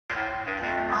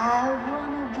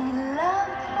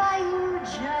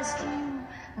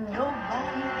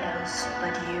else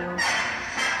but you.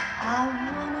 I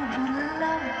wanna be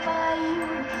loved by you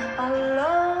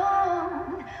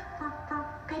alone.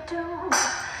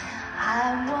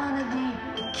 I wanna be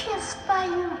kissed by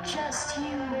you, just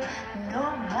you,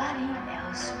 nobody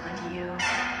else but you.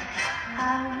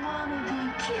 I wanna be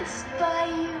kissed by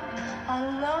you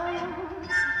alone.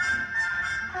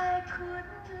 I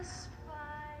couldn't aspire.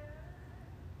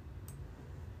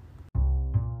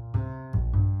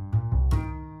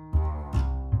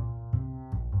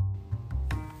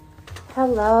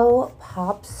 Hello,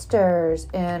 Popsters,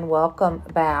 and welcome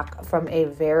back from a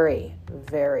very,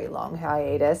 very long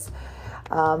hiatus.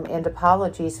 And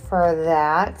apologies for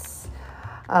that.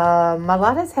 A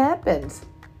lot has happened.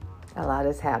 A lot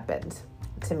has happened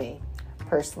to me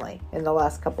personally in the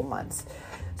last couple months.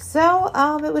 So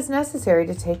it was necessary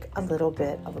to take a little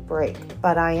bit of a break,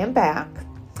 but I am back.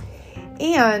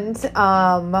 And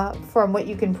from what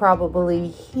you can probably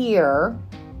hear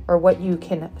or what you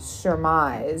can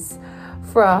surmise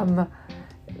from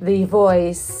the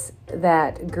voice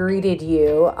that greeted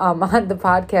you on the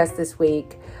podcast this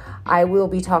week, I will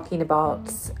be talking about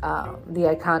the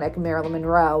iconic Marilyn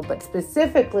Monroe, but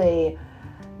specifically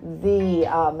the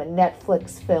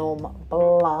Netflix film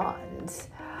Blonde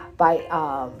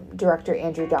by director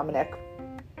Andrew Dominic.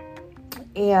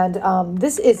 And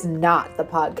this is not the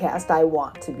podcast I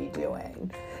want to be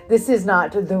doing. This is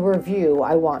not the review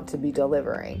I want to be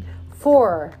delivering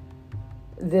for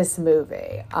this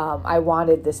movie. I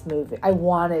wanted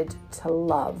to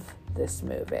love this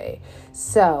movie.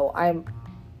 So I'm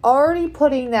already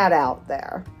putting that out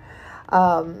there.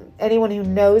 Anyone who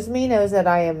knows me knows that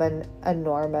I am an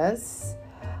enormous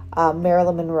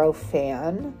Marilyn Monroe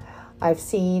fan. I've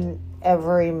seen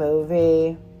every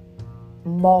movie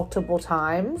multiple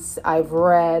times. I've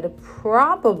read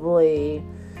probably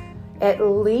at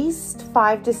least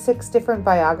 5 to 6 different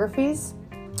biographies.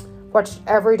 Watched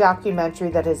every documentary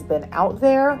that has been out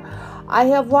there. I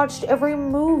have watched every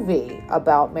movie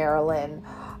about Marilyn,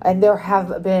 and there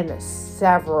have been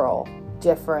several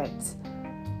different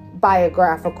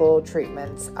biographical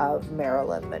treatments of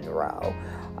Marilyn Monroe.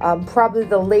 Probably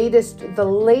the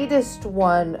latest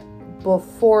one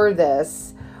before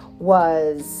this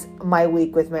was My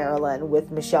Week with Marilyn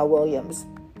with Michelle Williams.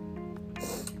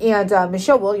 And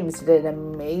Michelle Williams did an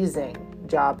amazing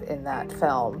job in that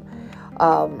film.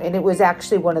 And it was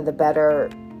actually one of the better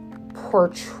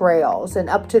portrayals. And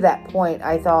up to that point,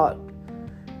 I thought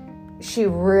she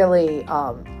really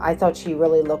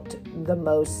looked the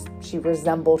most, she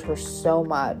resembled her so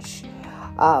much.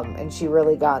 And she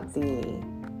really got the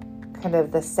kind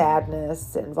of the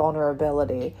sadness and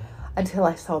vulnerability until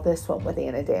I saw this one with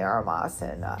Ana de Armas.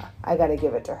 And I got to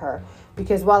give it to her.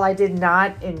 Because while I did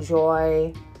not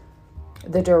enjoy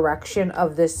the direction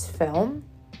of this film,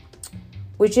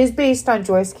 which is based on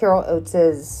Joyce Carol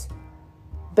Oates'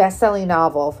 best-selling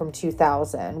novel from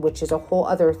 2000, which is a whole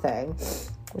other thing,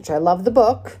 which I love the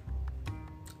book.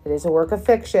 It is a work of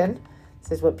fiction.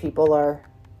 This is what people are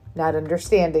not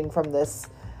understanding from this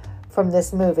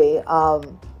movie. I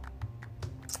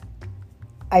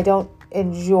don't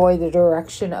enjoy the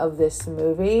direction of this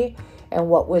movie and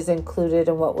what was included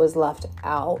and what was left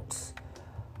out,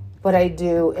 but I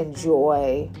do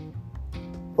enjoy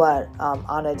what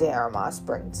Ana de Armas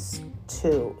brings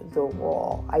to the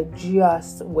role. I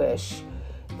just wish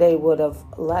they would have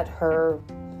let her,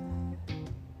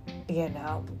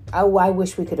 I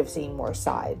wish we could have seen more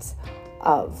sides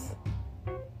of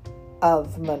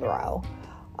Monroe,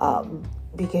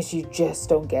 because you just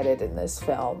don't get it in this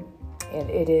film, and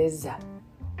it is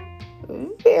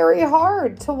very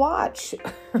hard to watch.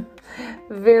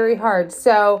 Very hard.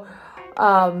 So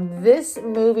this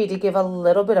movie, to give a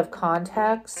little bit of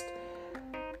context,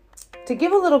 the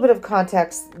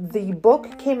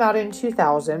book came out in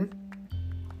 2000,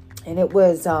 and it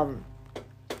was,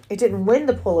 it didn't win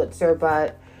the Pulitzer,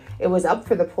 but it was up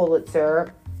for the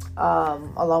Pulitzer,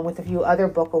 along with a few other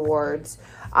book awards.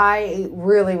 I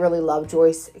really, really love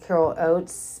Joyce Carol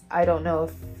Oates. I don't know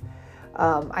if,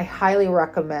 I highly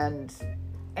recommend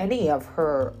any of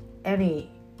her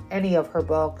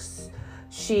books.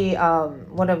 She,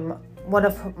 one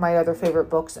of my other favorite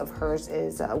books of hers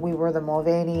is We Were the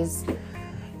Mulvaneys.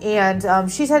 And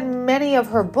she's had many of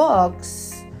her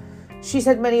books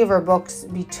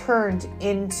be turned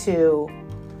into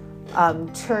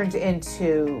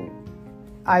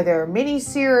either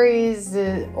miniseries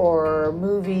or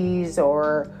movies,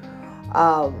 or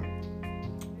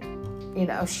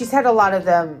she's had a lot of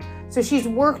them. So she's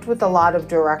worked with a lot of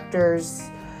directors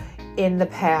in the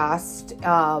past,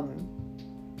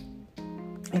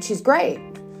 and she's great.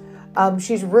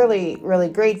 She's really, really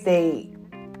great.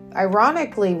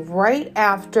 ironically, right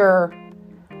after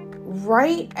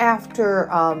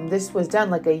this was done,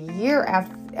 like a year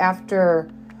after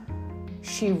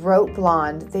she wrote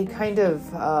Blonde, they kind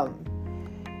of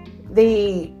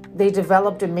they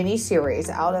developed a mini series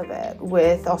out of it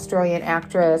with Australian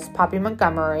actress Poppy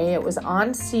Montgomery. It was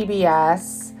on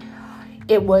CBS.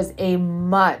 It was a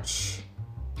much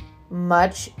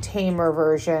tamer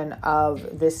version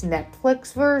of this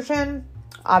Netflix version.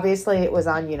 Obviously, it was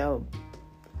on,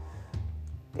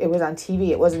 it was on TV.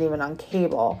 It wasn't even on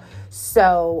cable.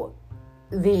 So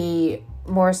the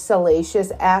more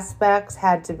salacious aspects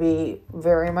had to be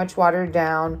very much watered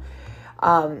down.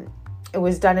 It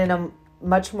was done in a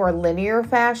much more linear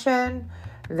fashion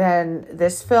than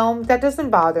this film. That doesn't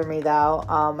bother me, though.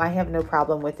 I have no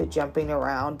problem with it jumping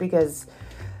around because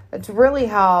it's really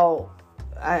how,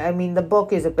 I mean, the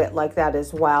book is a bit like that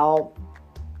as well.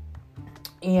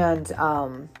 And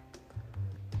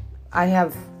I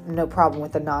have no problem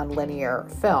with a non-linear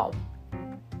film.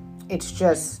 It's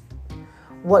just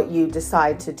what you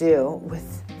decide to do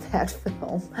with that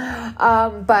film.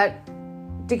 But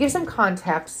to give some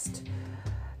context,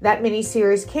 that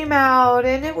miniseries came out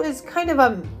and it was kind of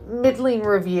a middling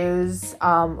reviews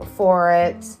for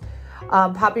it.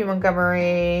 Poppy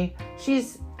Montgomery,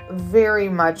 she's very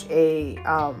much she's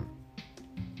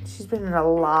been in a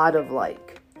lot of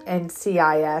like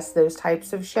NCIS, those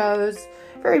types of shows.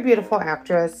 Very beautiful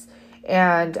actress.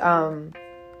 And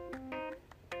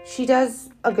she does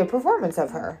a good performance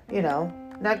of her,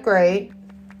 not great,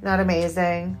 not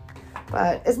amazing,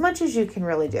 but as much as you can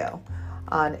really do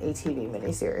on a TV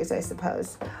miniseries, I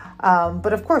suppose.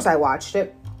 But of course I watched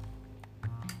it.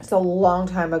 It's a long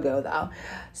time ago though.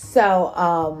 So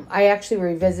I actually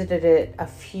revisited it a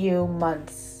few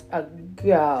months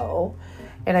ago,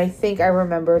 and I think I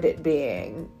remembered it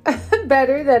being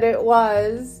better than it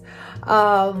was.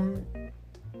 But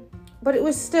it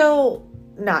was still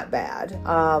not bad.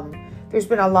 There's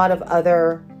been a lot of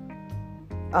other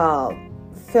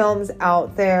films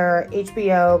out there.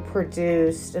 HBO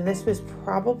produced, and this was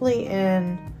probably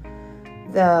in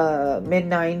the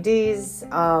mid-90s,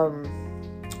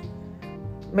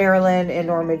 Marilyn and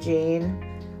Norma Jean,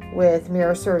 with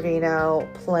Mira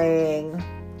Sorvino playing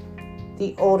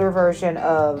the older version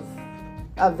of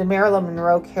the Marilyn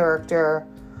Monroe character,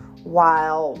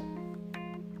 while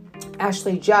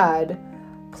Ashley Judd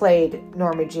played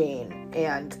Norma Jean,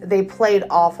 and they played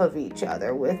off of each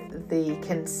other, with the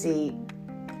conceit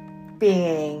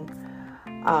being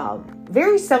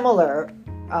very similar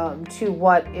to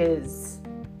what is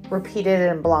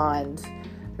repeated in Blonde,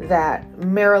 that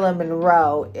Marilyn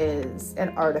Monroe is an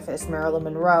artifice. Marilyn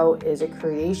Monroe is a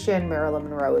creation. Marilyn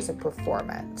Monroe is a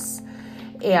performance.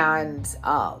 And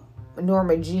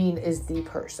Norma Jean is the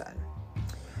person.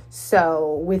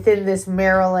 So within this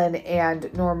Marilyn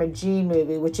and Norma Jean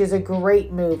movie, which is a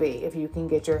great movie if you can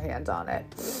get your hands on it,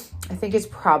 I think it's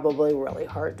probably really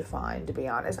hard to find, to be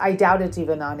honest. I doubt it's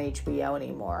even on HBO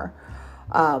anymore.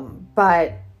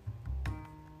 But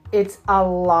it's a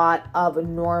lot of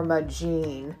Norma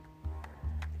Jean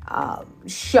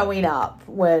showing up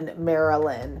when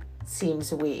Marilyn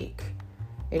seems weak.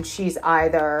 And she's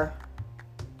either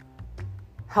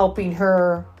helping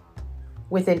her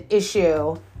with an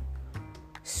issue,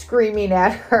 screaming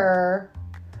at her,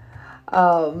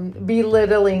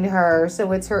 belittling her.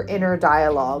 So it's her inner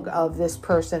dialogue of this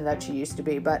person that she used to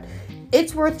be. But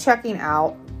it's worth checking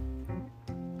out.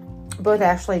 Both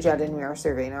Ashley Judd and Mira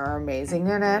Sorvino are amazing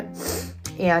in it.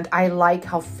 And I like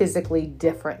how physically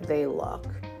different they look.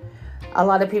 A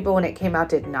lot of people, when it came out,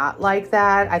 did not like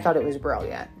that. I thought it was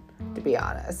brilliant, to be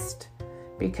honest,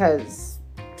 because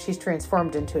she's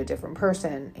transformed into a different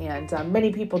person. And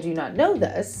many people do not know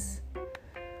this.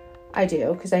 I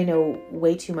do, because I know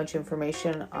way too much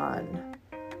information on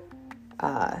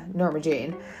Norma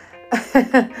Jean.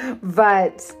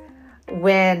 But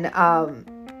when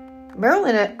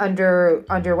Marilyn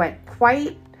underwent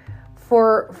quite,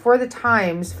 for the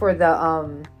times, for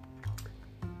the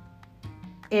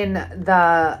in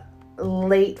the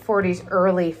late 40s,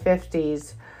 early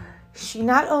 50s, she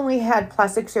not only had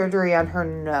plastic surgery on her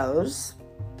nose,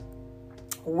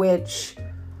 which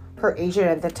her agent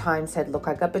at the time said looked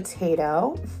like a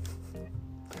potato.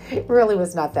 It really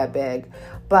was not that big,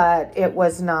 but it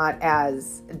was not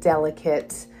as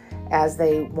delicate as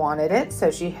they wanted it.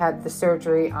 So she had the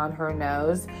surgery on her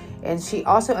nose, and she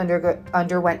also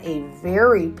underwent a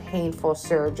very painful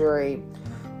surgery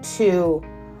to,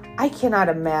 I cannot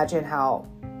imagine how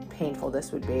painful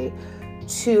this would be,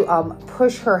 to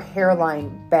push her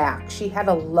hairline back. She had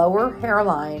a lower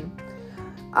hairline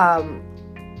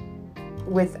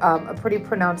with a pretty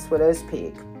pronounced widow's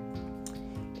peak.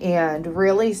 And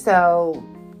really so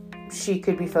she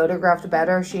could be photographed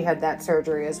better. She had that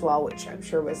surgery as well, which I'm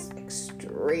sure was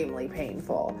extremely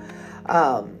painful.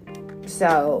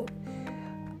 So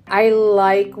I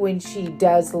like when she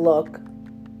does look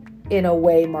in a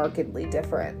way markedly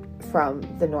different from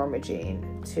the Norma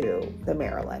Jean to the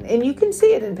Marilyn. And you can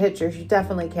see it in pictures. You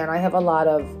definitely can. I have a lot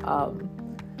of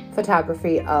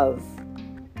photography of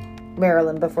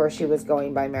Marilyn before she was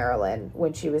going by Marilyn,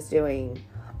 when she was doing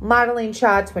modeling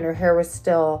shots, when her hair was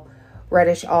still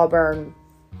reddish auburn.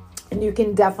 And you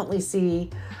can definitely see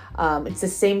it's the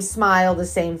same smile, the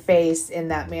same face in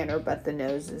that manner, but the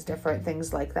nose is different,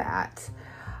 things like that.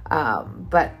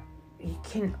 But you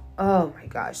can, oh my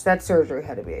gosh, that surgery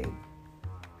had to be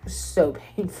so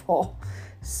painful.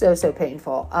 So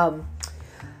painful.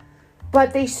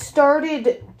 But they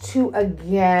started to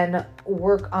again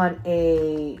work on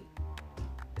a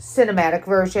cinematic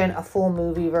version, a full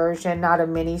movie version, not a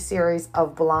mini series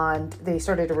of Blonde. They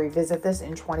started to revisit this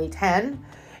in 2010,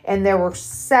 and there were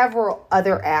several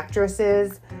other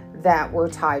actresses that were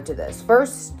tied to this.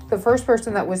 The first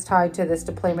person that was tied to this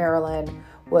to play Marilyn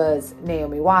was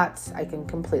Naomi Watts. I can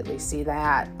completely see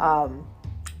that.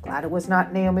 Glad it was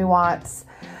not Naomi Watts.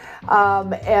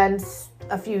 And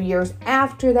a few years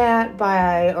after that,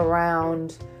 by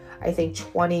around, I think,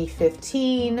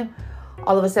 2015,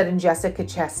 all of a sudden Jessica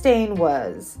Chastain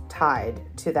was tied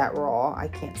to that role. I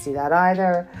can't see that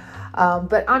either.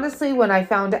 But honestly, when I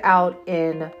found out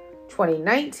in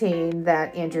 2019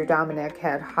 that Andrew Dominic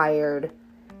had hired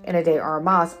Ina de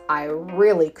Armas, I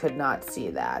really could not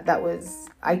see that.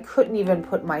 I couldn't even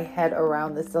put my head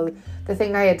around this. So the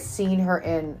thing I had seen her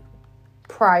in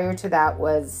prior to that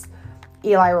was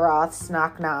Eli Roth's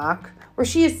Knock Knock, where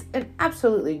she is an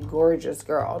absolutely gorgeous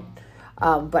girl.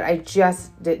 But I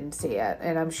just didn't see it.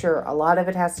 And I'm sure a lot of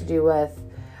it has to do with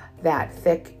that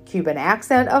thick Cuban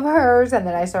accent of hers. And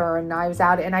then I saw her in Knives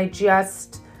Out, and I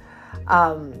just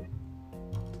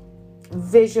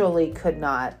visually could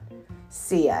not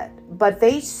see it. But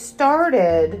they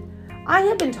started, I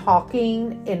have been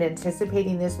talking and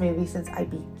anticipating this movie since I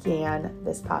began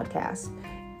this podcast.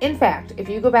 In fact, if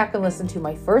you go back and listen to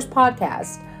my first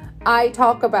podcast, I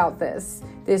talk about this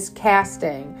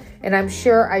casting, and I'm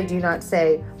sure I do not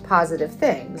say positive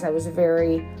things. I was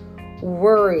very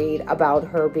worried about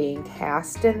her being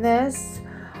cast in this.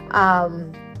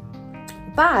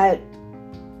 But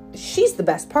she's the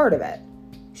best part of it.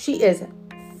 She is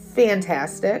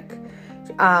fantastic.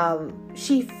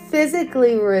 She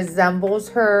physically resembles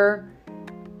her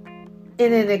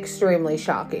in an extremely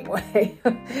shocking way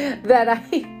that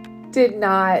I did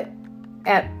not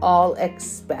at all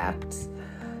expect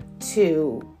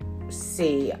to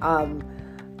see.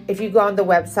 If you go on the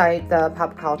website, the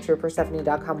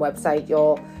popculturepersephone.com website,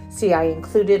 you'll see I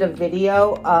included a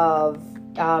video of,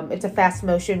 it's a fast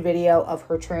motion video of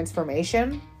her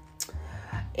transformation.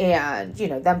 And,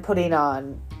 them putting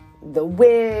on the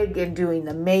wig and doing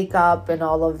the makeup and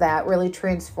all of that, really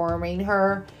transforming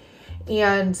her.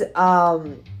 And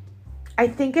I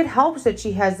think it helps that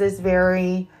she has this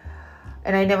very,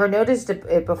 and I never noticed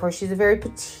it before, she's a very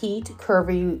petite,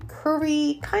 curvy,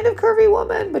 kind of curvy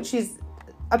woman, but she's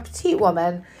a petite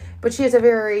woman, but she has a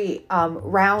very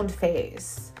round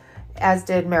face, as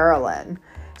did Marilyn.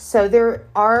 So there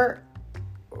are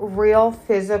real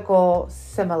physical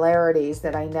similarities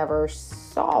that I never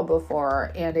saw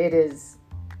before, and it is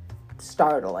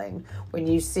startling when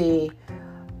you see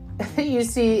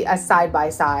a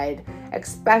side-by-side,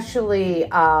 especially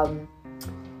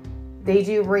they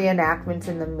do reenactments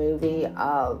in the movie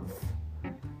of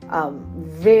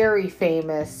very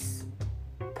famous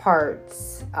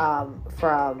parts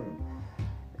from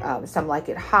Some Like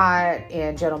It Hot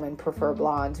and Gentlemen Prefer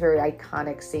Blondes, very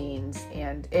iconic scenes,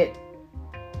 and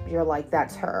you're like,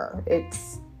 that's her.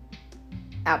 It's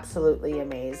absolutely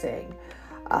amazing,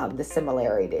 the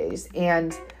similarities.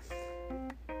 And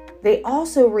they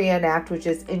also reenact, which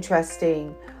is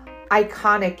interesting,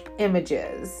 iconic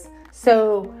images.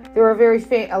 So there are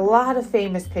a lot of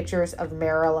famous pictures of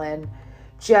Marilyn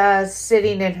just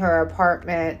sitting in her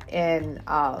apartment in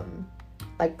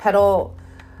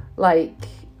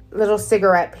little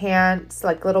cigarette pants,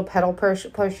 like little pedal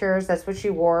pushers. That's what she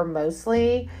wore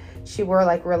mostly. She wore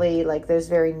really those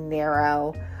very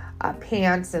narrow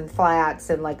pants and flats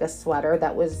and like a sweater.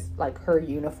 That was like her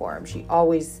uniform. She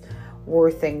always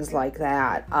wore things like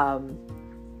that.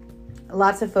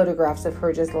 Lots of photographs of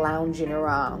her just lounging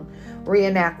around.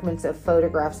 Reenactments of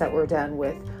photographs that were done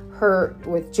with her,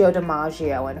 with Joe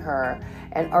DiMaggio and her,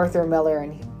 and Arthur Miller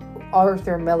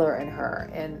and her.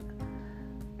 And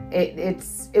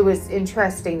it was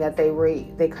interesting that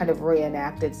they kind of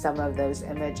reenacted some of those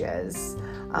images.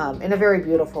 in a very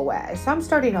beautiful way. So I'm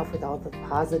starting off with all the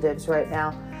positives right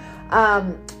now.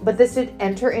 But this did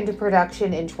enter into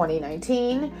production in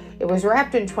 2019. It was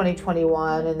wrapped in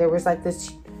 2021, and there was like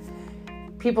this,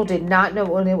 people did not know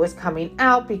when it was coming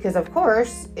out because, of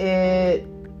course, it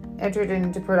entered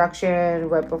into production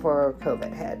right before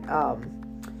COVID hit.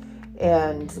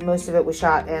 And most of it was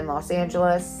shot in Los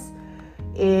Angeles.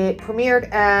 It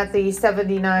premiered at the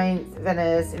 79th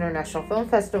Venice International Film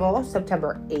Festival,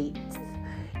 September 8th,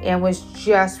 and was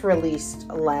just released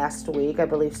last week, I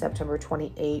believe September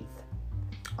 28th,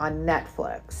 on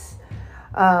Netflix.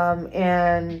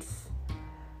 And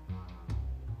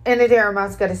Ana de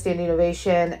Armas got a standing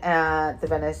ovation at the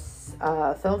Venice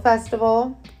Film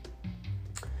Festival.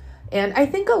 And I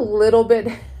think a little bit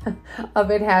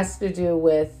of it has to do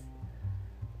with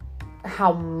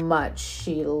how much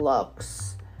she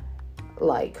looks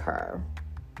like her.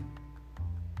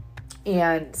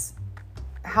 And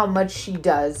how much she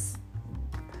does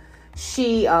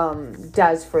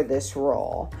for this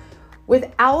role.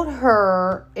 Without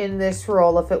her in this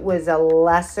role, if it was a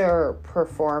lesser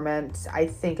performance, I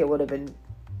think it would have been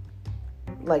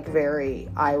like very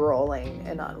eye-rolling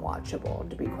and unwatchable,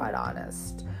 to be quite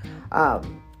honest.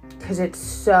 Because it's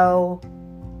so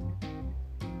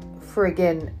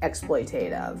friggin'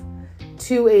 exploitative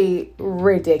to a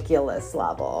ridiculous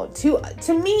level,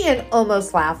 to me an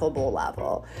almost laughable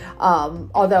level,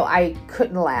 although I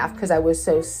couldn't laugh because I was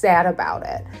so sad about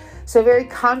it. So very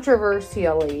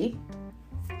controversially,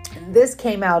 this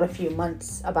came out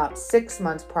about 6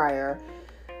 months prior.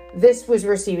 This was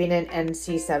receiving an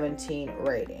NC-17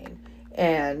 rating,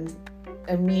 and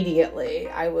immediately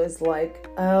I was like,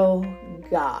 oh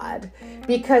God,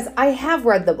 because I have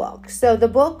read the book. So the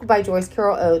book by Joyce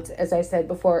Carol Oates, as I said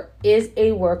before, is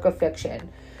a work of fiction.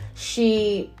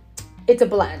 It's a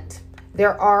blend.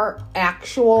 There are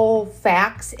actual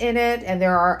facts in it, and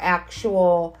there are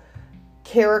actual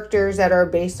characters that are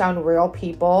based on real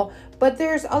people, but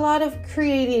there's a lot of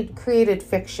created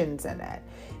fictions in it.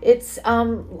 It's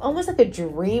almost like a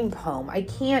dream poem.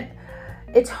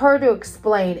 It's hard to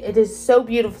explain. It is so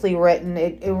beautifully written.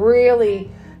 It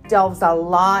really delves a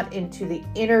lot into the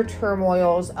inner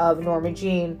turmoils of Norma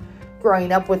Jean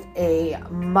growing up with a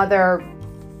mother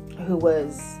who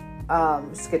was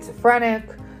schizophrenic,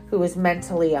 who was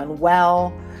mentally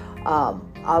unwell.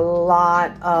 A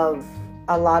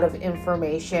lot of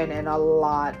information and a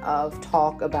lot of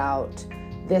talk about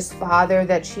this father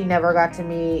that she never got to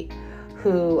meet,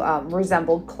 who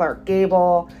resembled Clark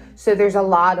Gable. So there's a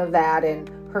lot of that, and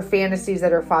her fantasies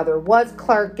that her father was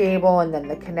Clark Gable, and then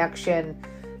the connection.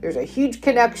 There's a huge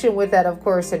connection with that, of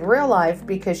course, in real life,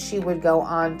 because she would go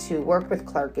on to work with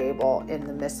Clark Gable in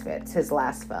The Misfits, his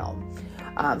last film.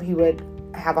 He would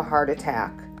have a heart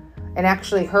attack, and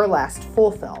actually her last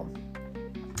full film.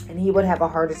 And he would have a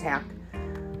heart attack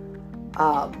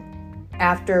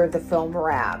after the film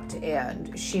wrapped,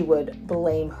 and she would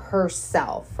blame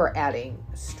herself for adding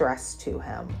stress to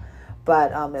him.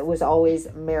 But it was always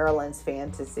Marilyn's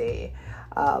fantasy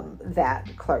that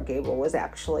Clark Gable was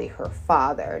actually her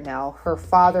father. Now, her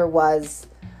father was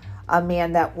a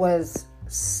man that was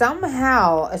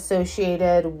somehow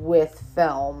associated with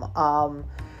film.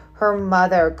 Her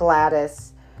mother,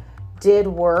 Gladys, did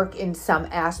work in some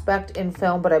aspect in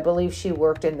film, but I believe she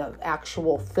worked in the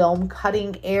actual film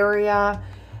cutting area.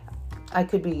 I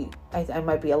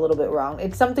might be a little bit wrong.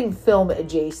 It's something film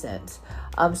adjacent.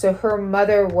 So her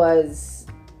mother was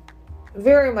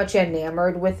very much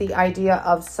enamored with the idea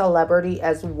of celebrity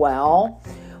as well,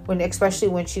 especially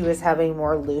when she was having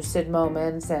more lucid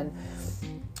moments. And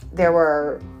there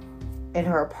were, in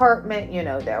her apartment,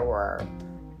 there were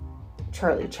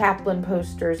Charlie Chaplin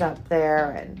posters up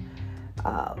there, and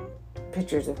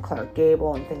pictures of Clark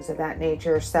Gable and things of that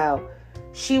nature. So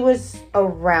she was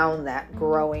around that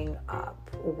growing up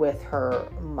with her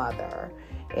mother.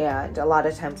 And a lot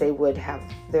of times they would have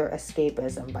their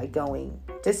escapism by going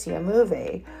to see a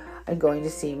movie and going to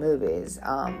see movies.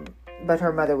 But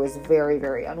her mother was very,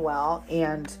 very unwell.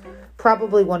 And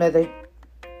probably one of the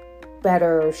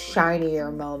better,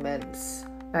 shinier moments,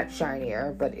 not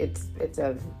shinier, but it's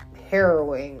a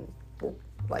harrowing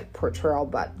portrayal.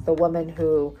 But the woman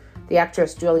who, the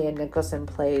actress Julianne Nicholson,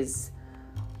 plays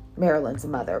Marilyn's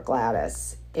mother,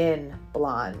 Gladys, in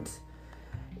Blonde.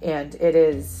 And it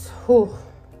is,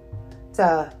 it's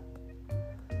a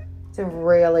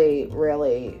really,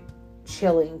 really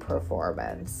chilling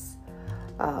performance.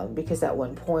 Because at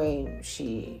one point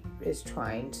she's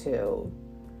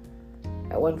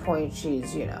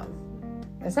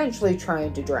essentially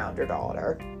trying to drown her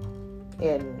daughter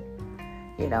in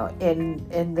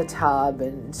in the tub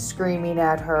and screaming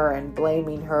at her and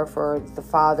blaming her for the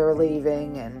father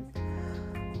leaving and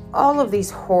all of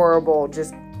these horrible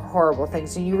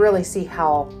things. And you really see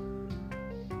how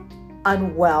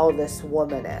unwell this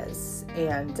woman is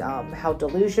and how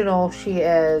delusional she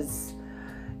is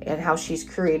and how she's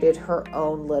created her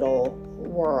own little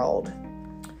world.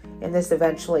 And this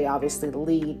eventually obviously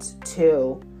leads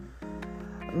to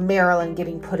Marilyn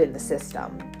getting put in the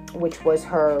system, which was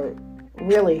her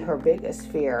biggest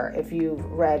fear. If you've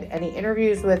read any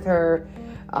interviews with her,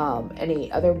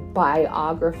 any other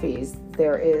biographies,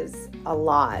 there is a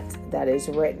lot that is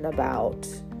written about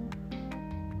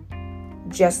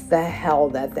just the hell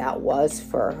that was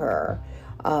for her,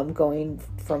 going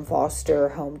from foster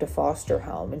home to foster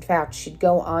home. In fact, she'd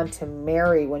go on to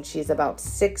marry when she's about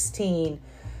 16,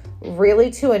 really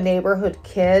to a neighborhood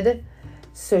kid,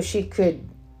 so she could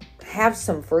have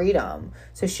some freedom,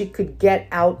 so she could get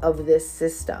out of this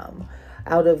system,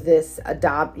 out of this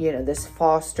this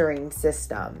fostering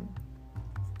system.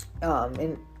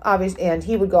 And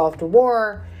he would go off to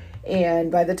war,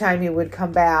 and by the time he would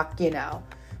come back,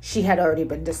 she had already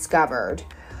been discovered.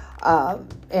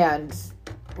 And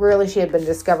really she had been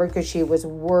discovered because she was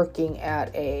working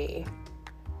at a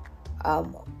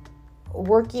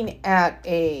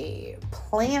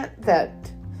plant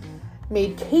that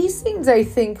made casings, I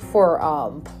think,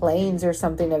 for planes or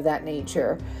something of that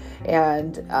nature.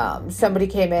 And somebody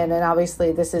came in, and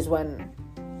obviously this is when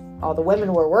all the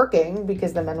women were working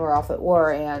because the men were off at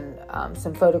war, and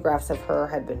some photographs of her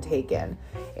had been taken,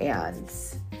 and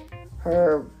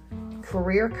her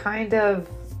career kind of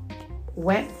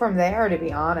went from there, to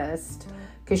be honest,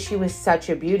 because she was such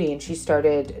a beauty, and she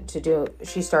started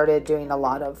doing a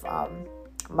lot of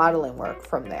modeling work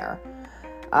from there.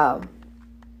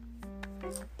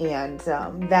 And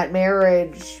that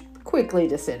marriage quickly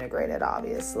disintegrated,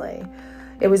 obviously.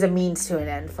 It was a means to an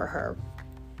end for her.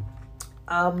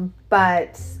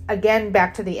 But again,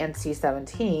 back to the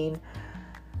NC-17,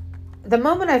 the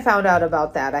moment I found out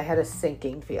about that, I had a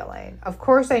sinking feeling. Of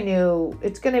course, I knew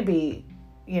it's going to be,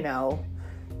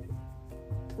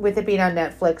 with it being on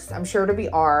Netflix, I'm sure it'll be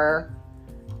R.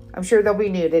 I'm sure there'll be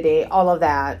nudity, all of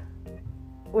that.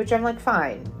 Which I'm like,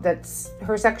 fine. That's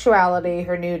her sexuality,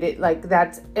 her nudity,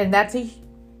 that's a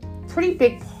pretty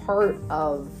big part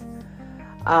of,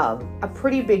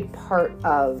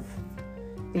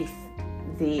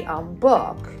 the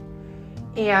book.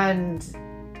 And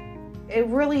it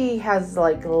really has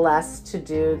less to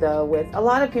do though with, a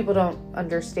lot of people don't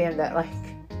understand that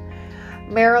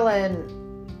Marilyn,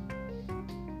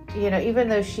 even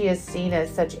though she is seen as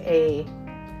such a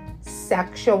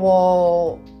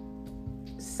sexual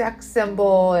sex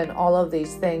symbol and all of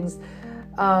these things,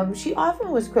 she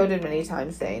often was quoted many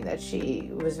times saying that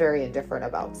she was very indifferent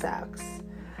about sex,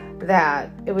 that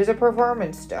it was a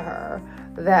performance to her,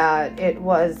 that it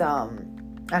was, I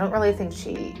don't really think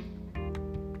she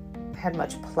had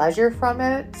much pleasure from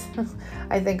it.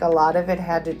 I think a lot of it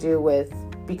had to do with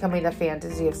becoming a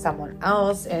fantasy of someone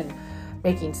else and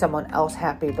making someone else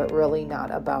happy, but really not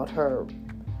about her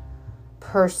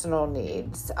personal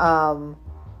needs.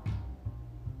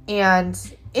 And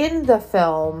in the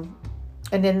film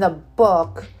and in the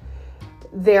book,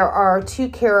 there are two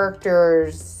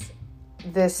characters,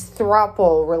 this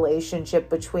throuple relationship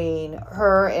between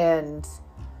her and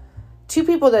two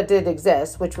people that did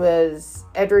exist, which was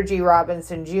Edward G.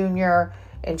 Robinson Jr.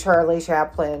 and Charlie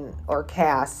Chaplin, or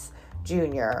Cass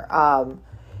Jr.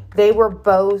 They were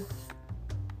both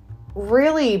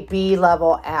really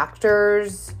B-level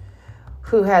actors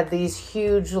who had these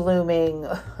huge looming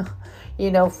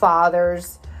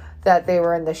fathers that they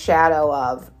were in the shadow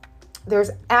of. There's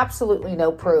absolutely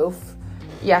no proof,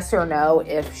 yes or no,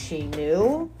 if she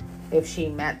knew, if she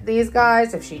met these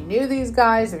guys, if she knew these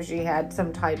guys, if she had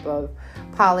some type of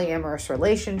polyamorous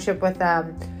relationship with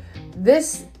them.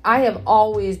 I have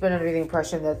always been under the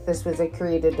impression that this was a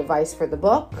creative device for the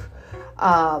book,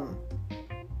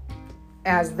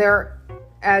 as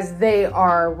they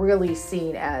are really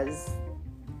seen as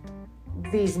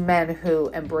these men who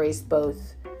embrace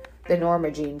both the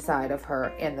Norma Jean side of her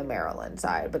and the Marilyn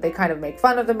side. But they kind of make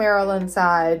fun of the Marilyn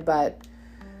side, but,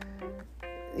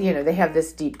 they have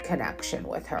this deep connection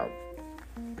with her.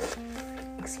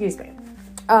 Excuse me.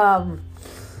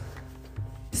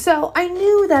 So I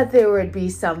knew that there would be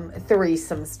some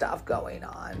threesome stuff going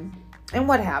on and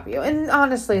what have you. And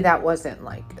honestly, that wasn't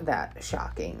that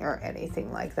shocking or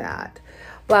anything like that.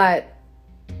 But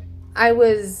I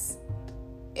was...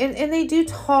 And they do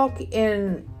talk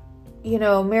in,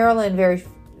 Marilyn very,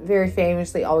 very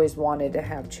famously always wanted to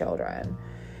have children.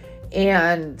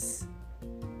 And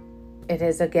it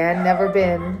has, again, never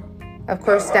been Of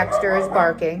course, Dexter is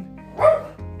barking.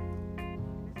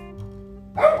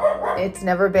 It's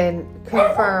never been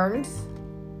confirmed,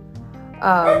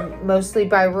 mostly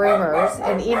by rumors.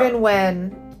 And even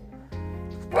when...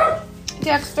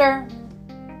 Dexter,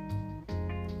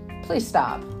 please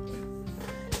stop.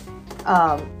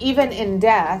 Even in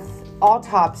death,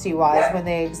 autopsy-wise, when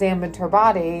they examined her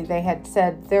body, they had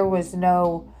said there was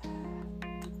no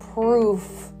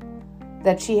proof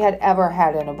that she had ever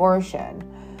had an abortion.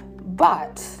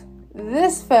 But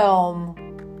this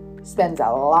film spends a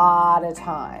lot of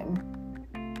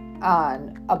time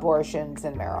on abortions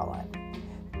in Maryland.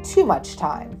 Too much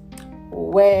time.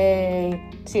 Way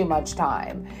too much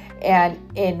time. And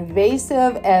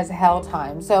invasive as hell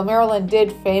time. So Marilyn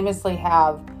did famously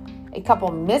have a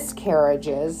couple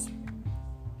miscarriages,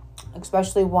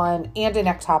 especially one, and an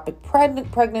ectopic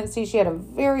pregnancy. She had a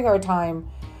very hard time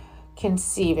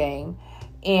conceiving,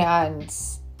 and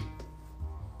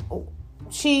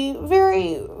she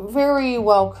very, very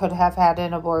well could have had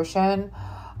an abortion.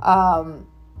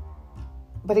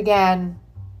 But again,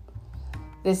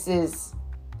 this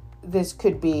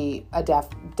could be a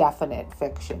definite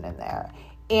fiction in there.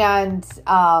 And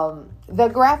the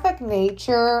graphic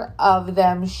nature of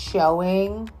them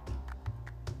showing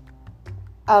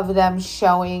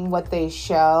what they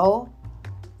show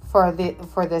for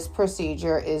this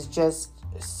procedure is just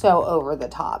so over the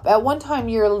top. At one time,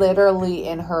 you're literally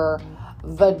in her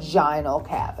vaginal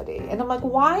cavity. And I'm like,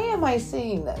 why am I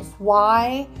seeing this?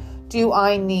 Why do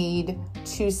I need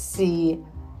to see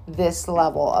this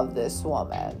level of this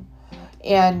woman?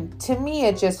 And to me,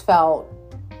 it just felt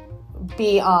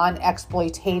beyond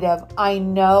exploitative. I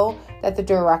know that the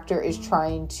director is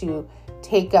trying to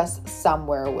take us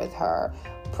somewhere with her.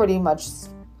 Pretty much,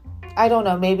 I don't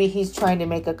know, maybe he's trying to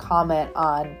make a comment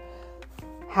on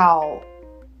how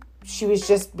she was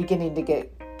just beginning to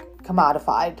get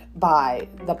commodified by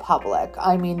the public.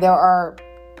 I mean, there are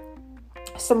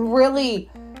some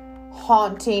really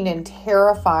haunting and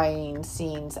terrifying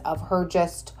scenes of her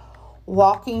just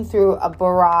walking through a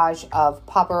barrage of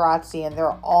paparazzi, and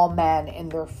they're all men,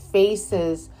 and their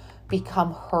faces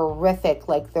become horrific.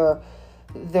 Like they're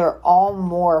all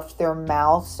morphed. Their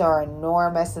mouths are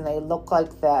enormous, and they look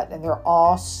like that, and they're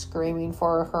all screaming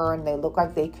for her, and they look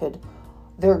like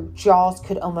their jaws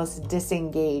could almost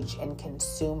disengage and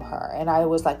consume her. And I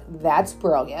was like, that's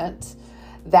brilliant.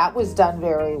 That was done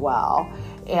very well.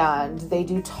 And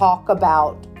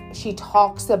she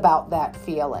talks about that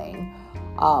feeling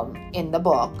in the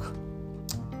book.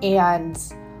 And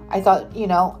I thought,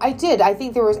 I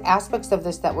think there was aspects of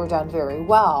this that were done very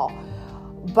well,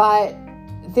 but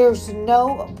there's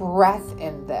no breath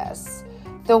in this.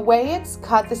 The way it's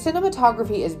cut, the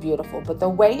cinematography is beautiful, but the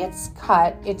way it's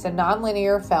cut, it's a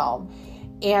nonlinear film,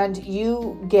 and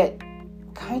you get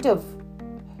kind of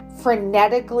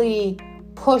frenetically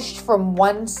pushed from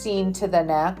one scene to the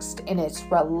next, and it's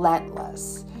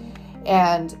relentless.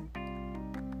 And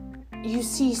you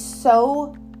see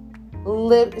so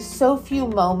few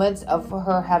moments of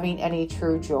her having any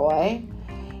true joy.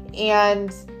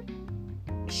 And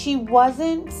she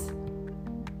wasn't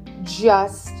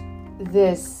just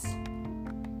this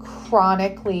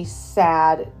chronically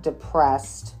sad,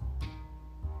 depressed,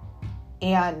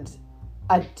 and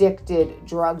addicted,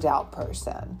 drugged out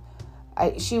person.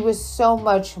 She was so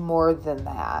much more than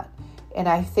that. And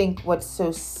I think what's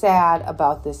so sad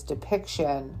about this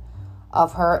depiction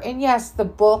of her, and yes, the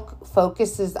book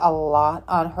focuses a lot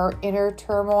on her inner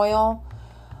turmoil,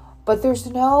 but there's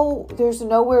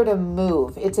nowhere to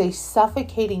move. It's a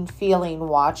suffocating feeling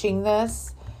watching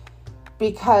this,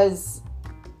 because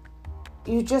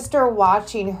you just are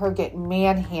watching her get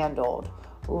manhandled,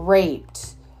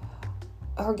 raped,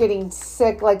 her getting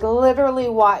sick. Like literally,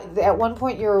 at one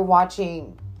point you're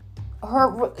watching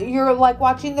her, you're like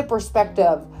watching the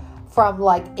perspective from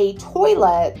like a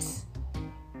toilet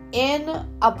in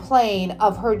a plane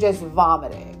of her just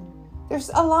vomiting.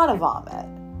 There's a lot of vomit.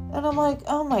 And I'm like,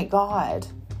 oh my God,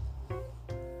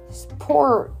 this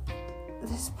poor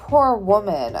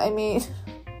woman. I mean,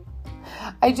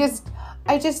 I just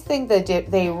think that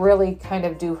they really kind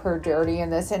of do her dirty in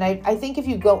this. And I think if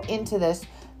you go into this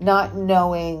not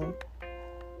being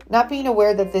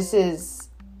aware that this is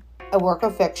a work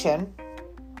of fiction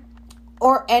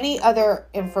or any other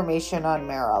information on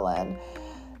Marilyn,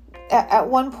 at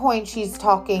one point she's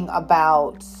talking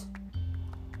about,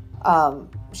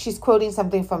 she's quoting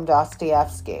something from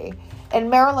Dostoevsky. And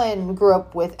Marilyn grew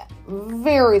up with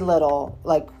very little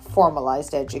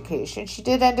formalized education. She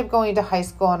did end up going to high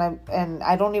school, and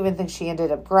I don't even think she ended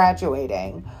up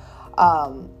graduating.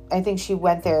 I think she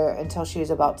went there until she was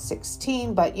about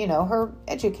 16, but her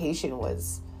education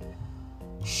was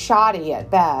shoddy at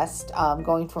best,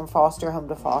 going from foster home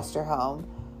to foster home.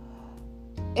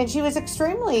 And she was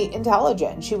extremely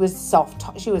intelligent. She was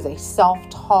a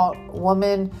self-taught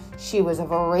woman. She was a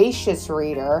voracious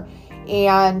reader.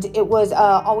 And it was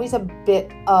always a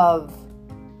bit of,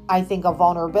 I think, a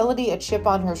vulnerability, a chip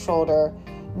on her shoulder,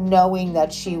 knowing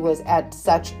that she was at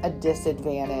such a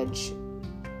disadvantage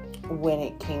when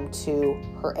it came to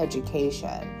her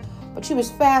education. But she was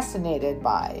fascinated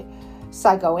by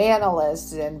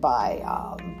psychoanalysts and by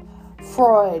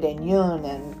Freud and Jung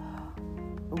and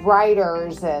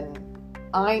writers and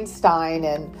Einstein,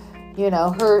 and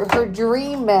her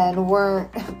dream men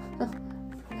weren't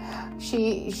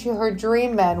her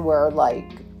dream men were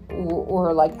like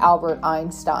Albert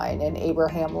Einstein and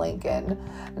Abraham Lincoln,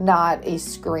 not a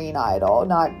screen idol,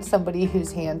 not somebody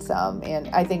who's handsome. And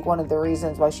I think one of the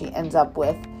reasons why she ends up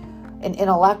with an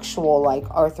intellectual like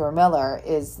Arthur Miller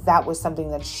is that was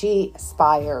something that she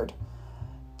aspired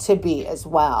to be as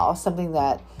well, something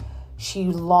that she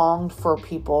longed for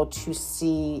people to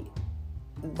see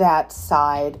that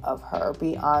side of her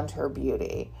beyond her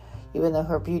beauty. Even though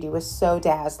her beauty was so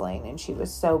dazzling and she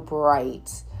was so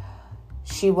bright,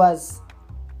 there was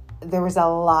a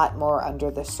lot more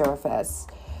under the surface.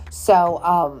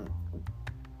 So,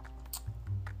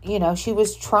 she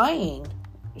was trying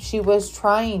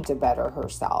to better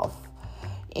herself.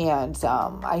 And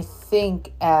I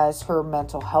think as her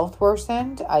mental health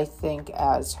worsened, I think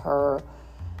as her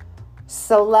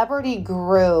celebrity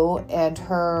grew and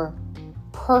her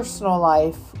personal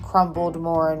life crumbled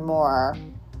more and more,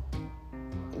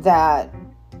 that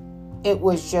it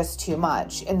was just too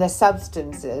much. And the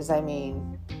substances,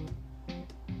 and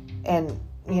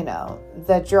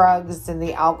the drugs and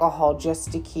the alcohol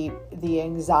just to keep the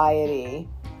anxiety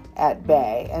at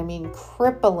bay.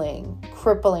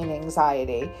 Crippling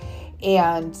anxiety.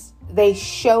 And they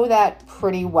show that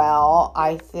pretty well,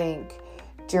 I think,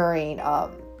 during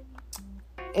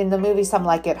in the movie Some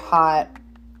Like It Hot,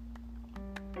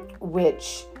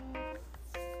 which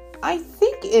I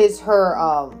think is her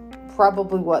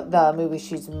probably what the movie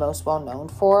she's most well known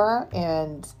for,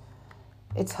 and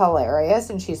it's hilarious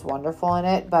and she's wonderful in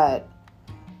it. But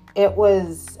it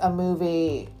was a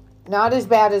movie not as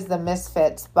bad as The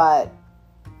Misfits, but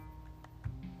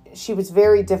she was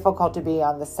very difficult to be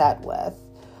on the set with.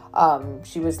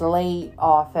 She was late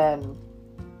often.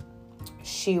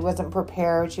 She wasn't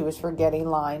prepared. She was forgetting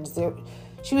lines.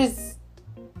 She was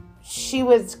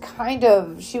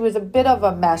a bit of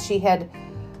a mess. She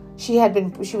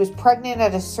was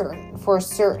pregnant for a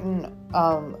certain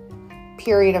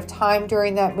period of time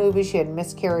during that movie. She had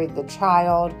miscarried the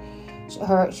child.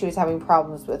 She was having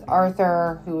problems with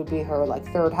Arthur, who would be her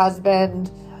third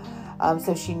husband.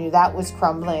 So she knew that was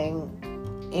crumbling.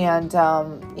 And,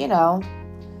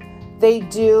 they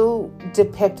do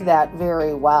depict that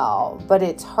very well, but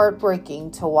it's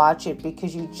heartbreaking to watch it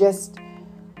because you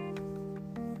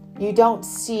don't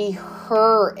see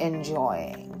her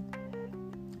enjoying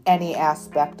any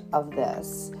aspect of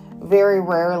this. Very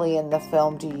rarely in the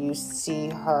film do you see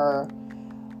her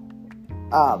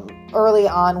early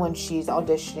on when she's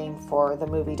auditioning for the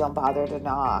movie Don't Bother to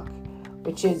Knock,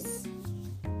 which is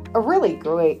a really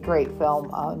great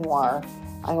film noir.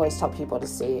 I always tell people to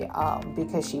see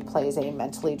because she plays a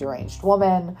mentally deranged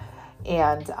woman,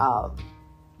 and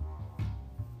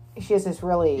she has this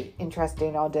really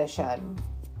interesting audition,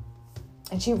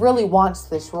 and she really wants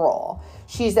this role.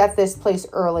 She's at this place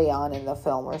early on in the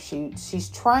film where she's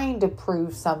trying to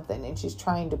prove something, and she's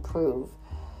trying to prove,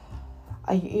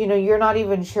 you're not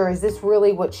even sure, is this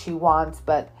really what she wants?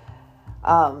 But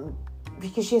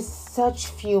because she has such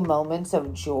few moments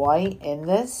of joy in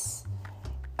this,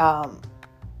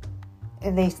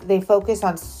 and they focus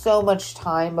on so much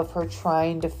time of her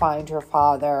trying to find her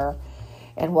father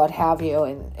and what have you,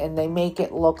 and they make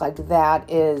it look like that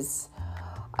is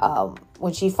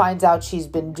when she finds out she's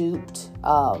been duped,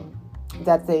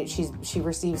 she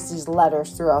receives these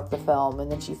letters throughout the film,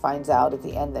 and then she finds out at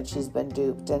the end that she's been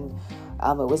duped, and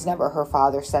it was never her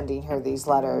father sending her these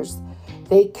letters.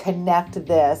 They connect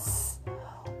this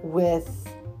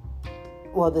with,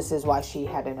 well, this is why she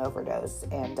had an overdose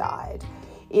and died.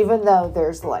 Even though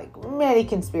there's many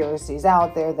conspiracies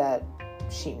out there that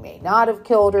she may not have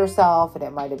killed herself, and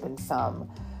it might have been some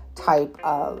type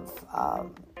of,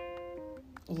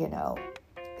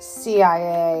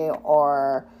 CIA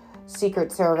or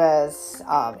Secret Service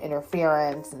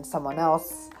interference and someone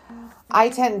else. I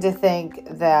tend to think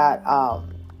that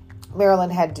Marilyn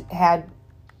had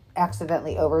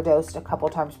accidentally overdosed a couple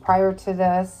times prior to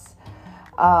this.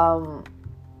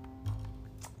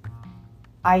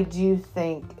 I do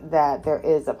think that there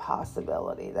is a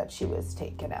possibility that she was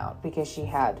taken out because she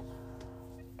had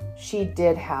she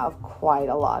did have quite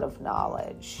a lot of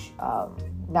knowledge,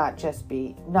 not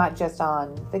just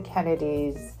on the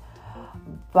Kennedys,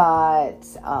 but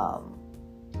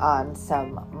on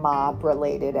some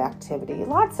mob-related activity.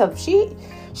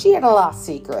 She had a lot of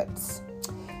secrets.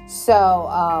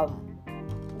 So,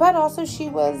 but also she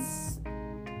was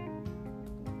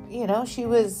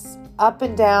up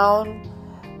and down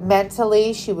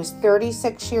mentally. She was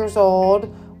 36 years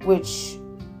old, which,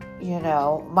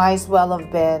 might as well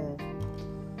have been,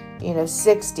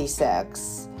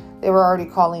 66. They were already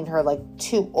calling her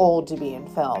too old to be in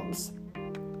films,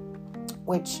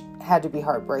 which had to be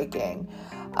heartbreaking.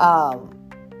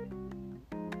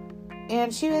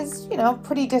 And she was,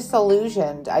 pretty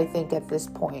disillusioned, I think, at this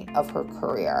point of her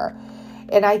career.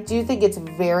 And I do think it's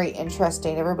very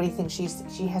interesting. Everybody thinks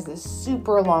she has this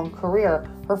super long career.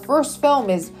 Her first film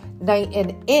is in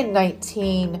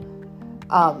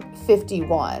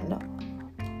 1951.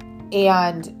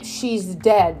 And she's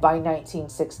dead by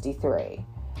 1963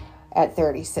 at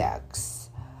 36.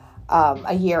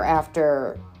 A year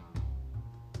after,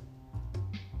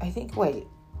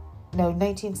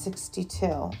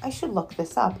 1962. I should look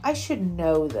this up. I should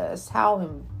know this. How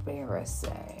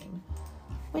embarrassing.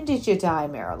 When did you die,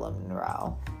 Marilyn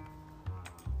Monroe?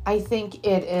 I think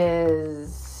it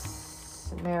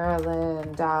is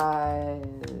Marilyn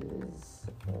dies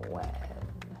when?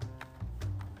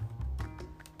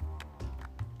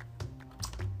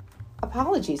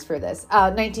 Apologies for this.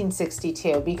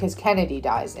 1962, because Kennedy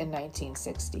dies in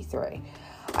 1963.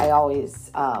 I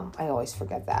always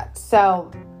forget that.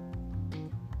 So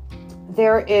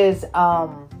there is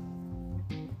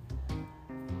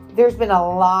there's been a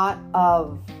lot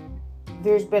of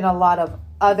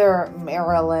other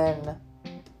Marilyn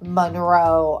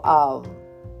Monroe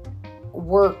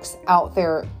works out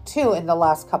there too in the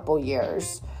last couple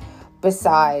years.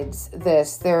 Besides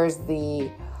this, there's the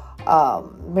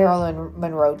Marilyn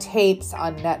Monroe tapes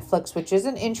on Netflix, which is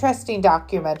an interesting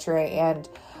documentary, and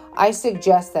I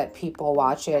suggest that people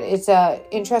watch it. It's a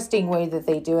interesting way that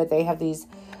they do it. They have these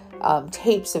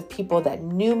tapes of people that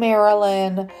knew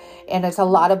Marilyn, and it's a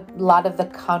lot of the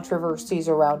controversies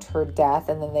around her death,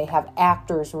 and then they have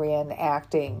actors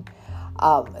reenacting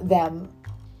them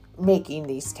making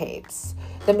these tapes.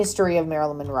 The Mystery of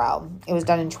Marilyn Monroe. It was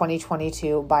done in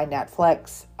 2022 by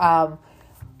Netflix.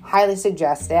 Highly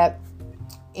suggest it.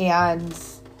 And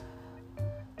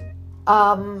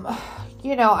and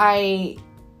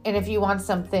if you want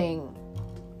something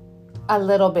a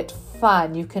little bit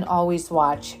fun, you can always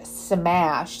watch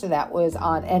Smash. That was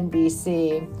on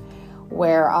NBC,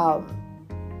 where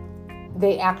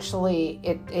they actually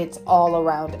it's all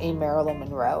around a Marilyn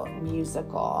Monroe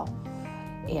musical,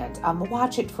 and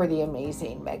watch it for the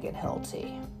amazing Megan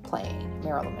Hilty playing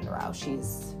Marilyn Monroe.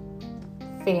 She's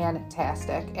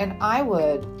fantastic, and I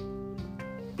would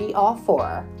be all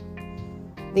for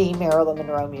the Marilyn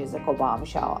Monroe musical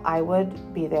Bombshell. I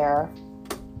would be there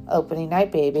opening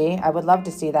night, baby. I would love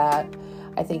to see that.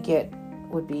 I think it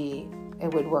would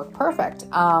work perfect.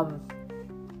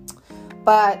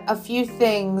 But a few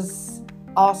things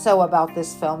also about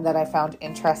this film that I found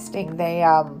interesting.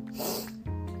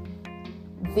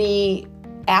 The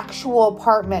actual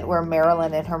apartment where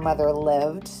Marilyn and her mother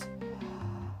lived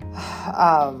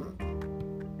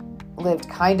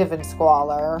kind of in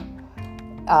squalor,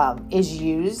 is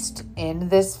used in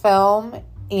this film,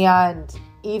 and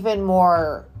even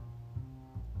more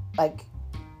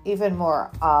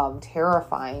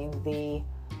terrifying, the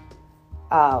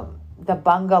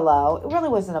bungalow. It really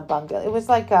wasn't a bungalow. It was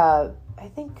I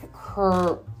think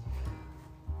her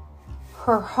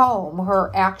home,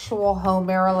 her actual home,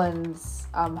 Marilyn's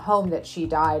home that she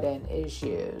died in, is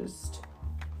used.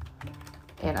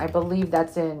 And I believe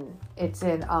it's in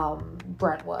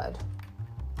Brentwood.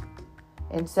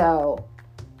 And so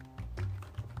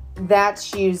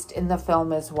that's used in the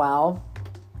film as well.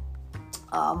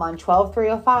 On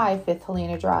 12305 Fifth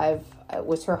Helena Drive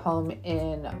was her home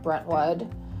in Brentwood.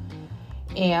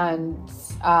 And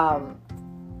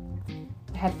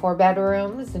had 4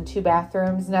 bedrooms and 2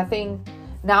 bathrooms. Not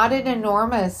an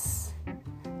enormous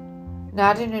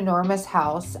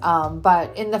house.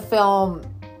 But in the film,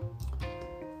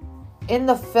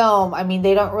 I mean,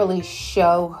 they don't really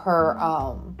show her.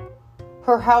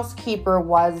 Her housekeeper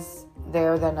was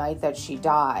there the night that she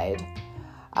died.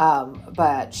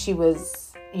 But she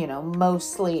was,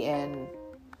 mostly in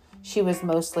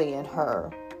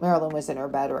Marilyn was in her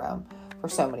bedroom for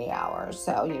so many hours.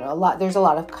 So, there's a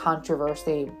lot of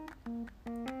controversy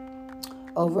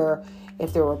over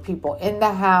if there were people in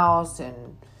the house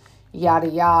and yada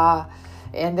yada.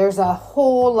 And there's a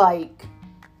whole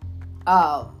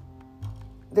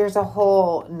there's a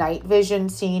whole night vision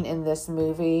scene in this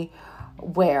movie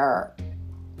where,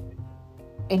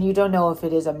 and you don't know if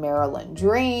it is a Marilyn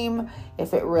dream,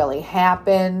 if it really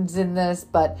happens in this,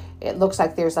 but it looks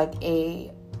like there's like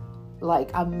a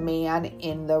man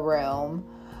in the room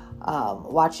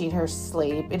watching her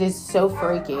sleep. It is so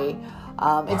freaky.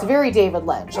 It's very David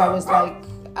Lynch. I was like,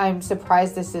 I'm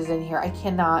surprised this is in here. I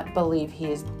cannot believe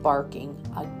he is barking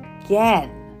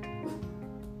again.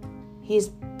 He's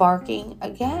barking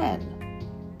again.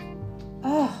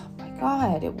 Oh my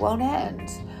God, it won't end.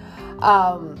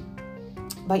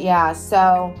 But yeah,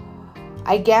 so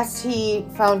I guess he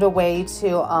found a way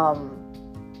to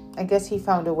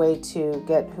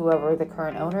get whoever the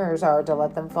current owners are to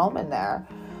let them film in there,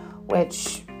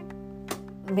 which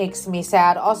makes me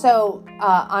sad. Also,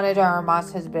 Ana de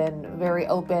Armas has been very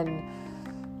open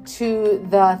to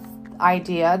the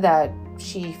idea that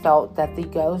she felt that the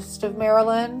ghost of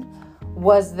Marilyn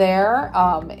was there,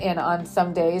 and on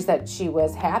some days that she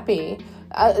was unhappy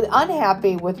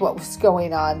with what was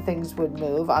going on. Things would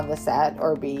move on the set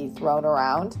or be thrown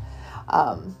around.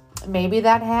 Maybe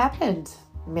that happened.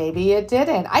 Maybe it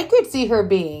didn't. I could see her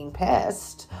being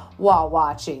pissed while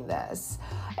watching this,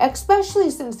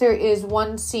 especially since there is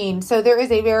one scene. So there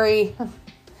is a very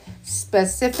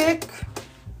specific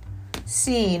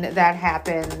scene that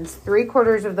happens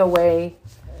 3/4 of the way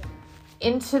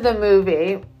into the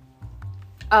movie,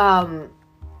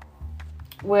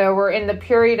 where we're in the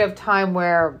period of time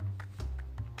where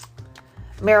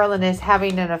Marilyn is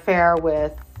having an affair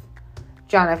with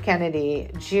John F.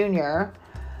 Kennedy Jr.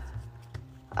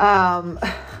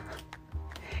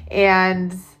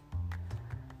 And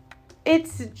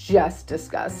it's just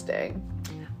disgusting.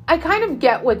 I kind of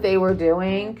get what they were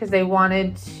doing because they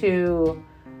wanted to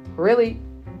really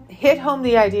hit home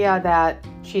the idea that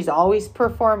she's always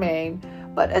performing,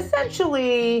 but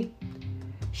essentially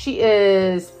she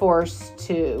is forced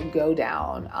to go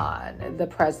down on the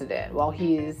president while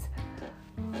he's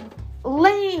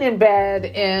laying in bed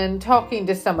and talking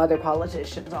to some other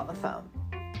politicians on the phone.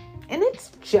 And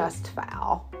it's just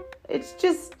foul. It's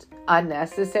just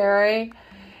unnecessary.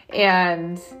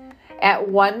 And at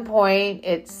one point,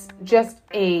 it's just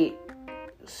a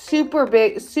super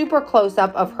big, super close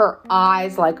up of her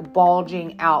eyes like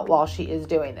bulging out while she is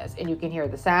doing this. And you can hear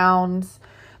the sounds.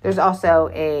 There's also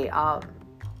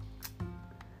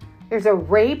there's a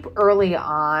rape early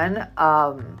on.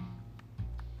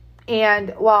 And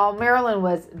while Marilyn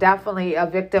was definitely a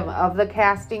victim of the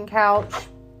casting couch,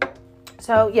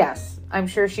 so yes, I'm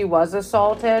sure she was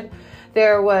assaulted.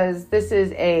 This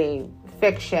is a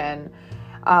fiction,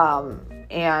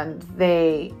 and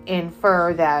they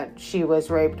infer that she was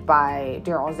raped by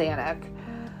Daryl Zanuck,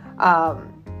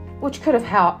 which could have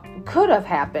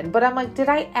happened. But I'm like, did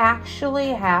I actually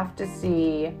have to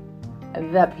see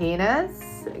the penis?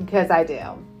 Because I do.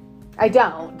 I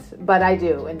don't, but I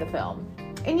do in the film.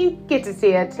 And you get to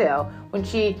see it too when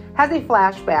she has a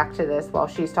flashback to this while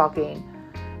she's talking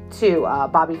to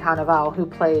Bobby Cannavale, who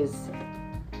plays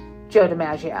Joe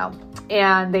DiMaggio.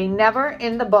 And they never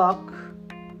in the book,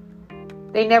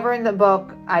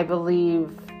 I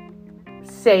believe,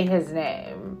 say his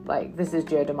name. Like, this is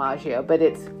Joe DiMaggio, but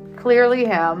it's clearly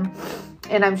him.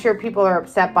 And I'm sure people are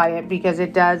upset by it because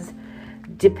it does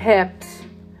depict,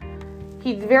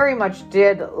 he very much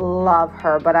did love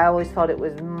her, but I always felt it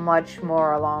was much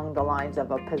more along the lines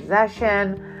of a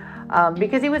possession,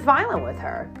 because he was violent with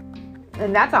her.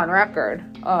 And that's on record,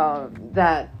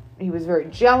 that he was very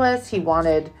jealous. He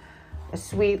wanted a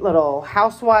sweet little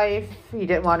housewife. He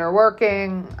didn't want her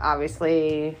working.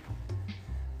 Obviously,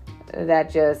 that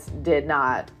just did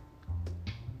not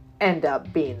end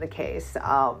up being the case.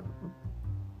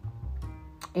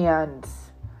 And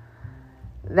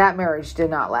that marriage did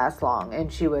not last long.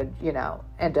 And she would,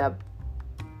 end up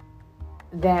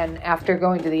then, after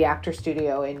going to the actor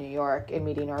studio in New York and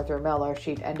meeting Arthur Miller,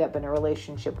 she'd end up in a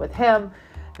relationship with him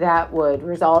that would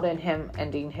result in him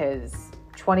ending his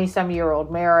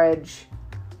 20-some-year-old marriage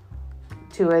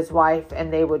to his wife,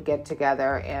 and they would get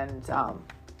together, and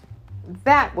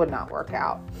that would not work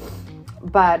out.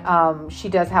 But she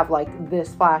does have like this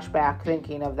flashback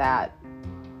thinking of that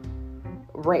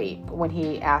rape when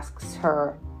he asks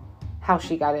her how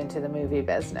she got into the movie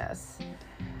business.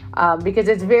 Because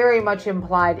it's very much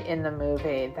implied in the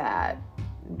movie that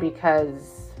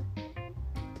because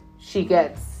she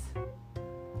gets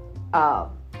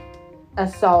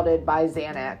assaulted by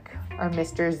Zanuck or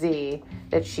Mr. Z,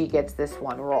 that she gets this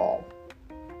one role.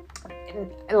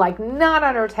 Like, not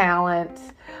on her talent,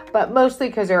 but mostly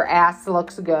because her ass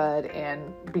looks good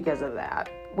and because of that.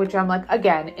 Which I'm like,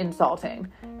 again,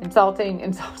 insulting. It's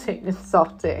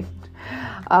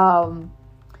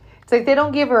It's like they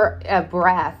don't give her a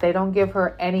breath. They don't give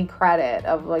her any credit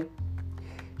of like,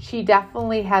 she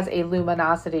definitely has a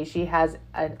luminosity. She has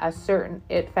a certain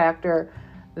it factor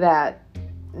that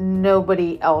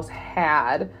nobody else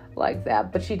had like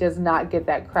that, but she does not get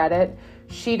that credit.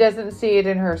 She doesn't see it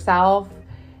in herself.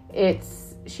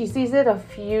 She sees it a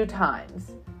few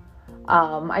times.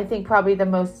 I think probably the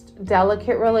most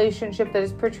delicate relationship that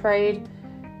is portrayed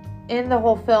in the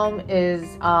whole film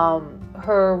is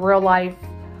her real life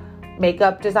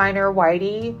makeup designer,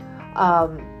 Whitey,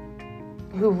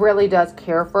 who really does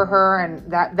care for her, and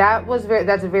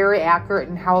that's very accurate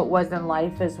in how it was in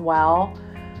life as well.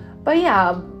 But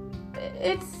yeah,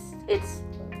 it's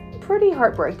pretty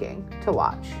heartbreaking to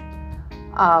watch.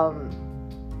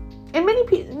 And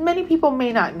many people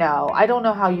may not know. I don't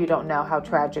know how you don't know how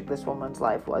tragic this woman's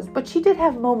life was, but she did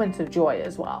have moments of joy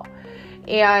as well.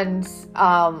 And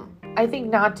I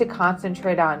think not to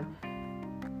concentrate on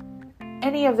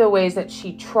any of the ways that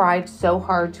she tried so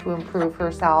hard to improve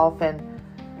herself, and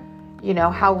you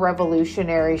know how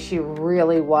revolutionary she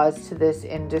really was to this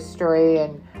industry,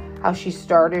 and how she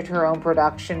started her own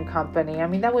production company. I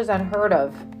mean, that was unheard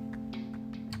of.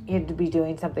 You had to be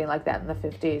doing something like that in the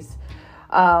 50s.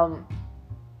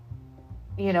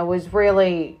 Was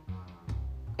really,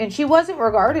 and she wasn't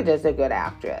regarded as a good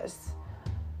actress.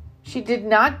 She did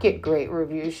not get great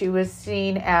reviews. She was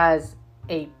seen as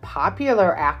a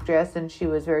popular actress, and she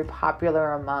was very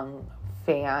popular among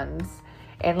fans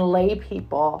and lay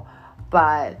people,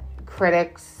 but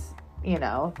critics,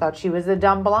 thought she was a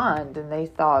dumb blonde, and they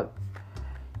thought,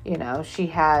 she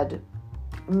had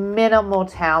minimal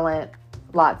talent,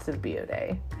 lots of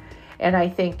beauty. And I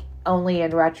think only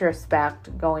in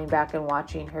retrospect, going back and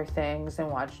watching her things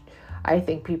I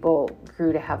think people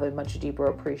grew to have a much deeper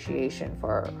appreciation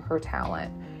for her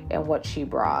talent and what she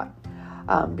brought.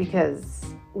 Because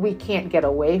we can't get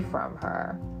away from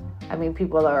her. I mean,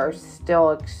 people are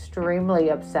still extremely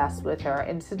obsessed with her,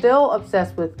 and still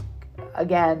obsessed with,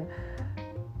 again,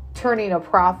 turning a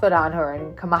profit on her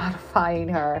and commodifying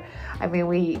her. I mean,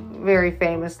 we very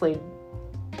famously,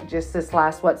 just this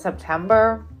last,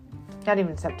 September? Not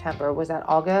even September. Was that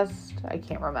August? I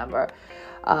can't remember.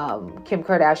 Kim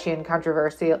Kardashian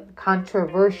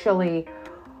controversially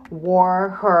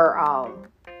wore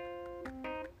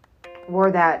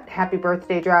that happy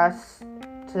birthday dress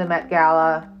to the Met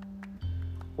Gala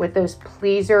with those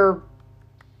pleaser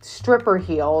stripper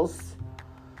heels.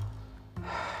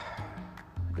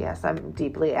 Yes, I'm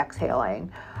deeply exhaling.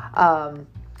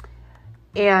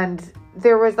 And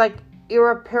there was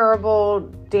irreparable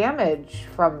damage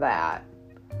from that.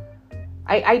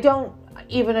 I don't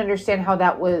even understand how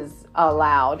that was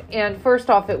allowed. And first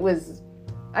off, it was,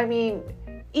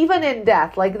 even in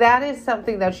death, that is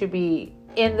something that should be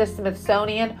in the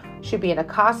Smithsonian, should be in a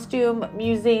costume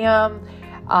museum.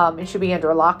 It should be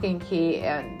under lock and key.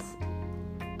 And,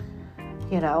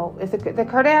 if the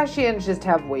Kardashians just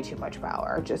have way too much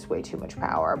power,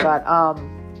 But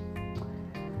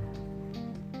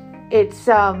it's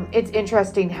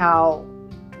interesting how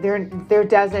there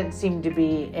doesn't seem to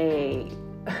be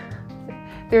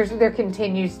there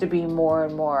continues to be more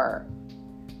and more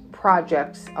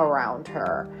projects around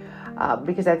her,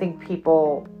 because I think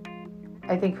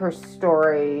her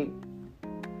story,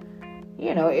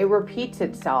 it repeats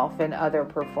itself in other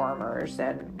performers,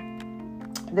 and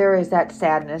there is that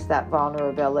sadness, that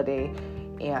vulnerability,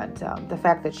 and the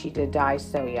fact that she did die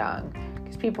so young,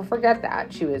 because people forget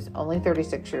that she was only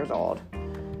 36 years old,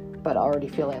 but already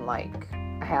feeling like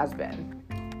a has-been,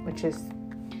 which is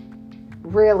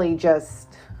really just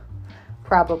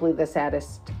probably the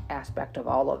saddest aspect of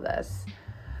all of this.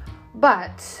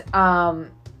 But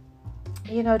don't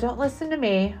listen to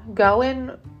me. Go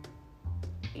in.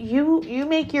 You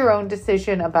make your own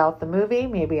decision about the movie.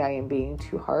 Maybe I am being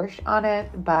too harsh on it,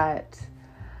 but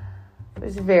I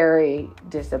was very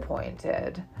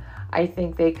disappointed. I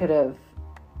think they could have.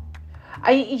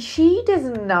 She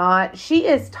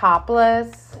is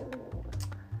topless,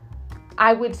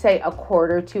 I would say, a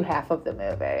quarter to half of the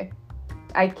movie.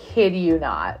 I kid you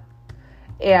not.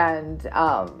 And,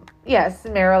 yes,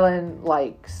 Marilyn,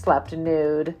 slept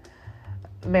nude.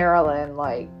 Marilyn,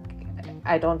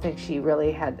 I don't think she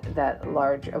really had that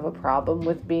large of a problem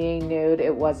with being nude.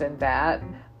 It wasn't that.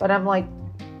 But I'm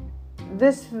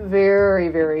this very,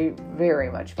 very,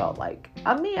 very much felt like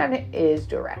a man is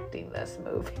directing this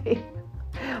movie.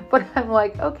 But I'm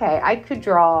okay, I could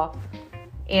draw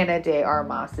Ana de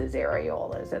Armas's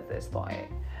areolas at this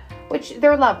point. Which,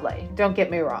 they're lovely, don't get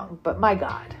me wrong. But my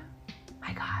God.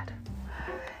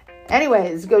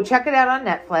 Anyways, go check it out on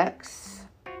Netflix.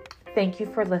 Thank you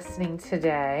for listening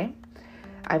today.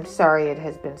 I'm sorry it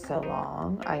has been so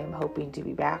long. I am hoping to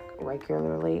be back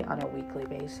regularly on a weekly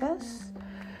basis.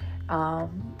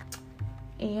 And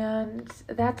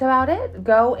that's about it.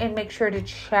 Go and make sure to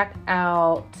check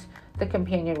out the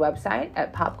companion website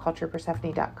at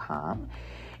popculturepersephone.com.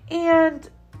 And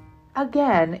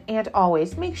again, and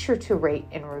always, make sure to rate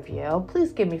and review.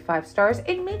 Please give me 5 stars.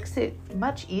 It makes it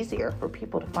much easier for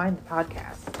people to find the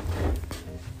podcast.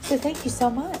 So thank you so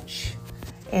much.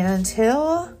 And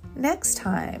until next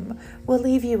time, we'll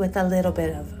leave you with a little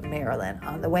bit of Marilyn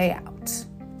on the way out.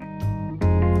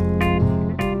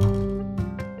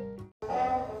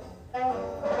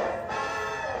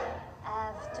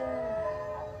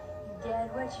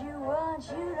 You want,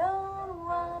 you don't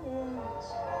want it.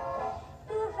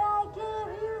 If I give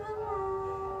you the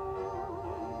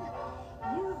moon,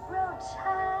 you grow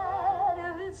tired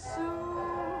of it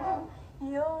soon.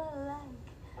 You're like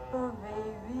a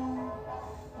baby. You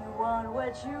want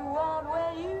what you want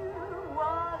when you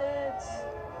want it.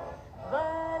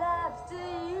 But after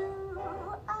you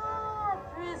are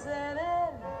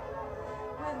presented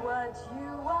with what you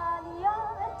want,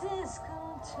 you're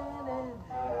discontented.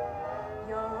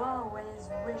 You're always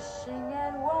wishing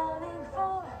and wanting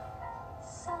for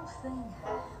something.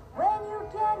 When you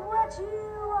get what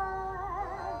you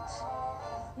want,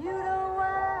 you don't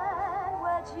want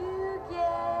what you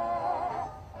get.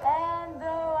 And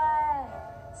though I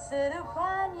sit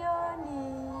upon your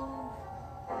knee,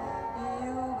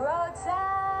 you grow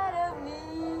tired of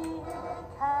me.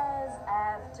 'Cause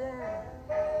after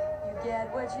you get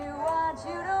what you want,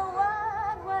 you don't